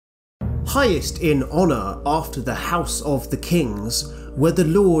Highest in honour after the House of the Kings were the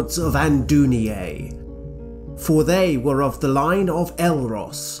Lords of Andúnië, for they were of the line of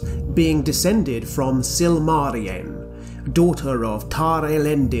Elros, being descended from Silmariën, daughter of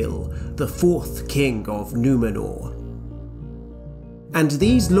Tar-Elendil, the 4th King of Númenor. And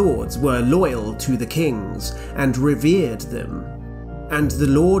these lords were loyal to the kings and revered them, and the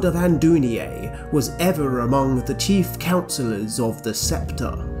Lord of Andúnië was ever among the chief counsellors of the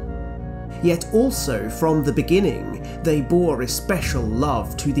sceptre. Yet also from the beginning they bore especial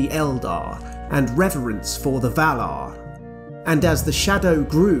love to the Eldar and reverence for the Valar, and as the shadow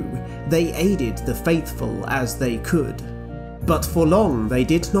grew they aided the faithful as they could. But for long they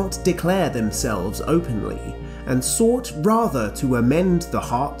did not declare themselves openly, and sought rather to amend the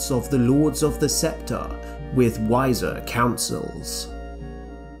hearts of the Lords of the Sceptre with wiser counsels.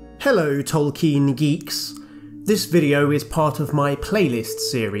 Hello Tolkien geeks! This video is part of my playlist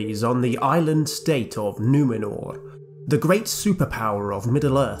series on the island state of Númenor, the great superpower of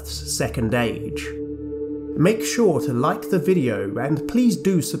Middle-earth's Second Age. Make sure to like the video and please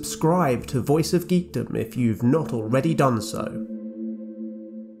do subscribe to Voice of Geekdom if you've not already done so.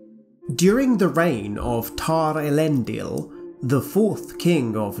 During the reign of Tar-Elendil, the 4th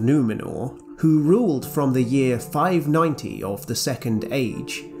King of Númenor, who ruled from the year 590 of the Second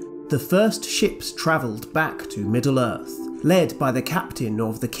Age, the first ships travelled back to Middle-earth, led by the captain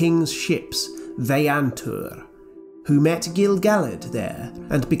of the king's ships, Valandil, who met Gil-galad there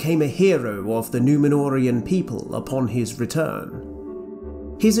and became a hero of the Númenórean people upon his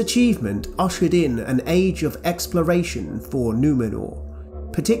return. His achievement ushered in an age of exploration for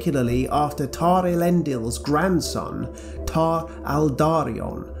Númenor, particularly after Tar-Elendil's grandson,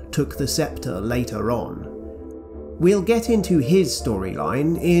 Tar-Elendil, took the sceptre later on. We'll get into his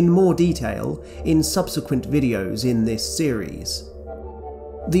storyline in more detail in subsequent videos in this series.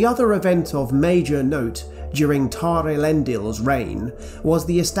 The other event of major note during Tar-Elendil's reign was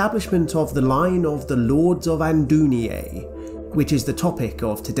the establishment of the line of the Lords of Andúnië, which is the topic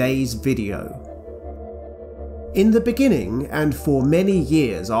of today's video. In the beginning, and for many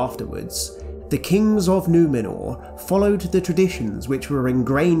years afterwards, the kings of Númenor followed the traditions which were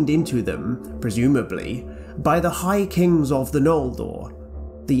ingrained into them, presumably, by the High Kings of the Noldor,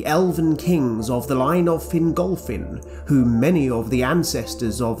 the elven kings of the line of Fingolfin, whom many of the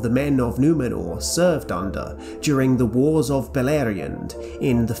ancestors of the men of Númenor served under during the Wars of Beleriand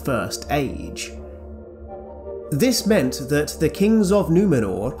in the First Age. This meant that the kings of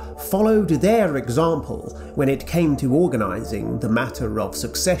Númenor followed their example when it came to organising the matter of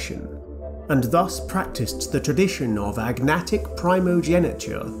succession, and thus practised the tradition of agnatic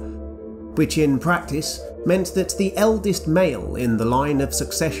primogeniture, which in practice meant that the eldest male in the line of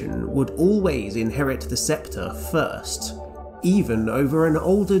succession would always inherit the sceptre first, even over an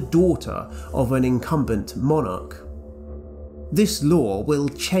older daughter of an incumbent monarch. This law will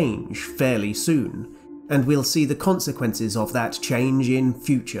change fairly soon, and we'll see the consequences of that change in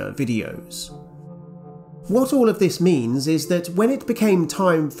future videos. What all of this means is that when it became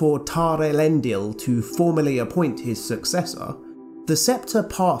time for Tar-Elendil to formally appoint his successor, the sceptre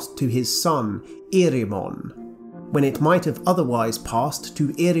passed to his son Eäremon, when it might have otherwise passed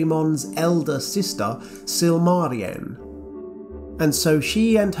to Eäremon's elder sister Silmariën, and so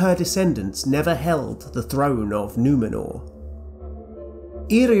she and her descendants never held the throne of Númenor.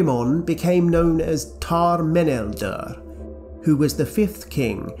 Eäremon became known as Tar-Elendil, who was the 5th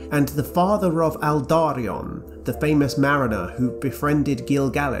king and the father of Aldarion, the famous mariner who befriended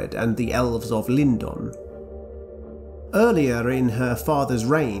Gil-galad and the elves of Lindon. Earlier in her father's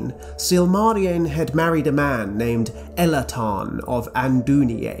reign, Silmariën had married a man named Ellatan of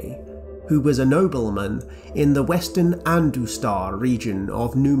Andúnië, who was a nobleman in the western Andústar region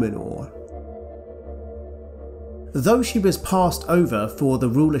of Númenor. Though she was passed over for the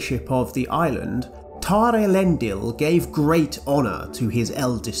rulership of the island, Tar-Elendil gave great honour to his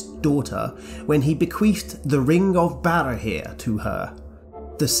eldest daughter when he bequeathed the Ring of Barahir to her,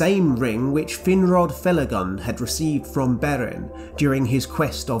 the same ring which Finrod Felagund had received from Beren during his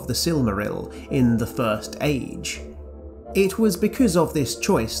quest of the Silmaril in the First Age. It was because of this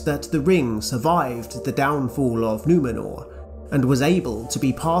choice that the ring survived the downfall of Númenor and was able to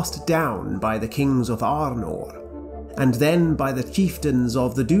be passed down by the kings of Arnor, and then by the chieftains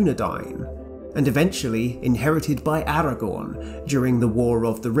of the Dúnedain, and eventually inherited by Aragorn during the War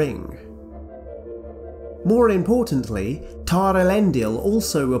of the Ring. More importantly, Tar-Elendil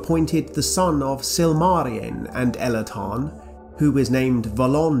also appointed the son of Silmariën and Ellatan, who was named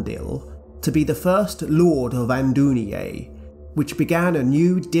Valandil, to be the first Lord of Andúnië, which began a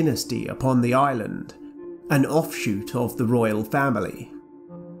new dynasty upon the island, an offshoot of the royal family.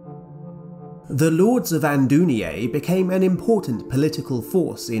 the Lords of Andúnië became an important political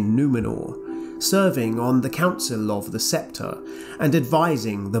force in Númenor, serving on the Council of the Sceptre and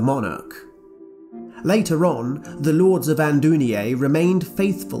advising the monarch. Later on, the Lords of Andúnië remained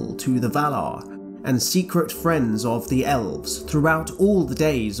faithful to the Valar and secret friends of the elves throughout all the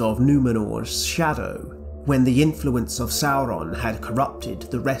days of Númenor's shadow, when the influence of Sauron had corrupted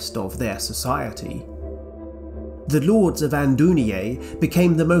the rest of their society. The Lords of Andúnië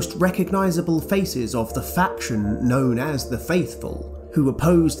became the most recognisable faces of the faction known as the Faithful, who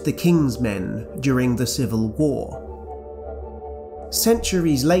opposed the King's Men during the Civil War.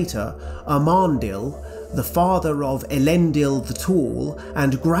 Centuries later, Valandil, the father of Elendil the Tall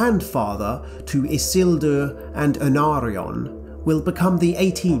and grandfather to Isildur and Anarion, will become the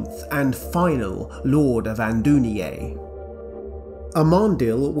 18th and final Lord of Andúnië.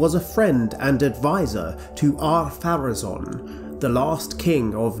 Valandil was a friend and advisor to Ar-Pharazôn, the last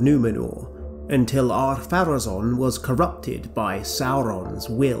king of Númenor, until Ar-Pharazôn was corrupted by Sauron's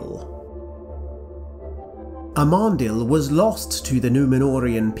will. Valandil was lost to the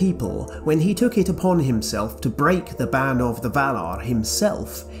Númenórean people when he took it upon himself to break the ban of the Valar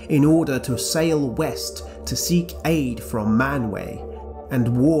himself in order to sail west to seek aid from Manwë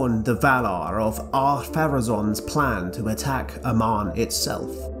and warn the Valar of Ar-Pharazôn's plan to attack Aman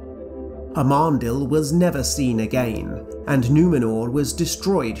itself. Valandil was never seen again, and Númenor was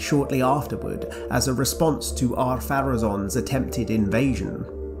destroyed shortly afterward as a response to Ar-Pharazôn's attempted invasion.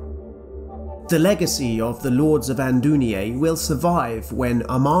 The legacy of the Lords of Andúnië will survive when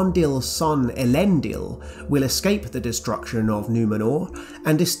Valandil's son Elendil will escape the destruction of Númenor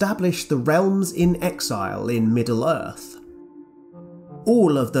and establish the realms in exile in Middle-earth.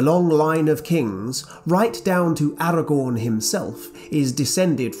 All of the long line of kings, right down to Aragorn himself, is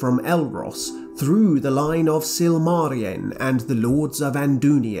descended from Elros through the line of Silmariën and the Lords of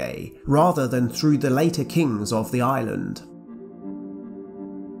Andúnië, rather than through the later kings of the island.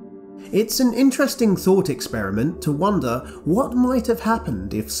 It's an interesting thought experiment to wonder what might have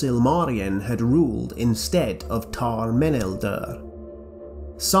happened if Silmariën had ruled instead of Tar-Elendil.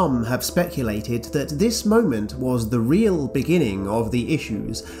 Some have speculated that this moment was the real beginning of the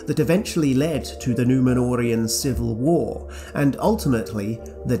issues that eventually led to the Númenórean civil war, and ultimately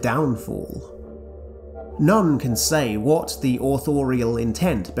the downfall. None can say what the authorial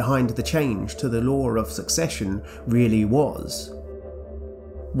intent behind the change to the law of succession really was.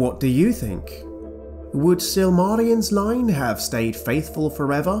 What do you think? Would Silmarion's line have stayed faithful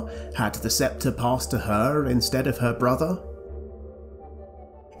forever had the scepter passed to her instead of her brother?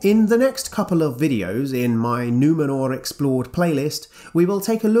 In the next couple of videos in my Númenor Explored playlist, we will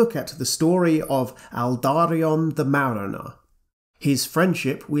take a look at the story of Aldarion the Mariner, his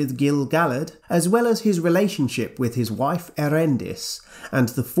friendship with Gil-galad, as well as his relationship with his wife Erendis, and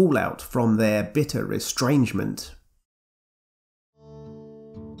the fallout from their bitter estrangement.